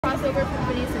over from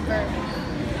Phineas and Ferb.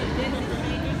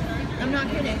 I'm not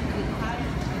kidding.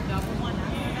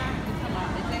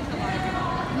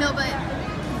 No, but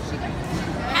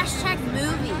Hashtag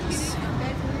movies.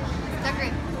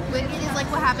 Zachary, Wicked is like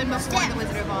what happened before The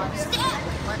Wizard of Oz.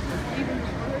 What?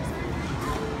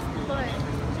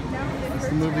 It's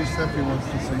the movie Steffi wants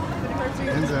to see.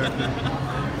 And Zachary.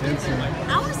 And Sam.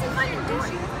 I want to see Finding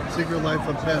Dory. Secret Life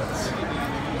of Pets.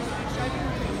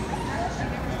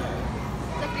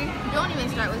 Zachary, don't even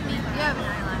start with me. You have an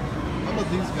eyelash. How about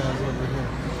these guys over here?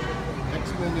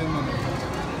 X-Men and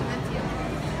That's you.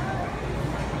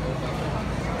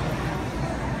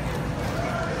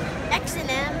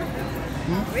 X&M.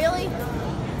 Really?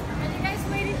 Are you guys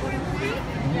waiting for a movie?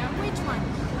 Yeah. Which one?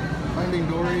 Finding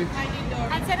Dory.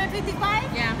 At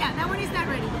 7:55? Yeah. Yeah, that one is not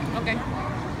ready yet. Okay. I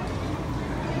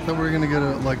thought we were gonna get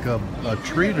a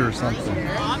treat or something.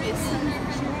 Obviously.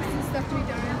 Stuff to be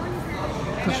done.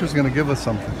 I thought she was gonna give us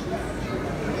something. I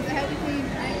had to clean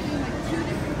like 2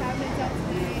 different cabinets out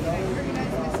today, and I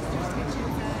organized my sister's kitchen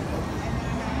set, and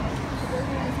then I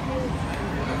organized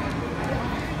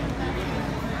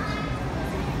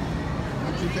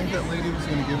Did you think that lady was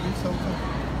gonna give you something?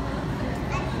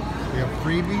 Like a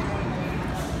freebie?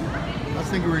 I was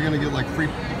thinking we were gonna get like free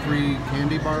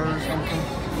candy bar or something.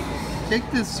 Take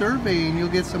this survey and you'll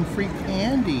get some free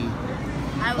candy.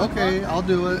 Okay, I'll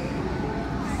do it.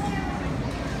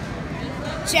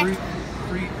 Check.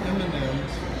 Free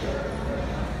M&Ms.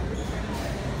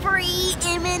 Free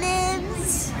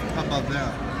M&Ms. How about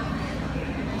that?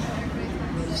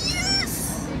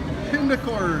 Yes.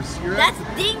 Pindacors. You're That's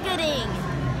ding-a-ding.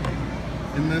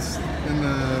 in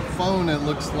the phone. It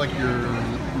looks like your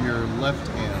left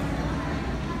hand.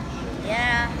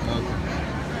 Yeah. Okay.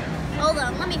 Hold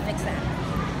on, let me fix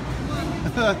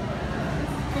that.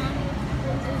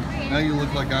 Now you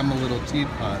look like I'm a little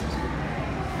teapot.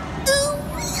 Oh,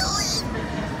 really?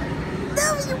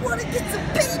 Now you want to get some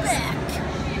payback.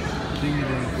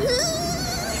 Ding-a-ding.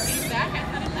 Back, I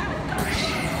thought it out.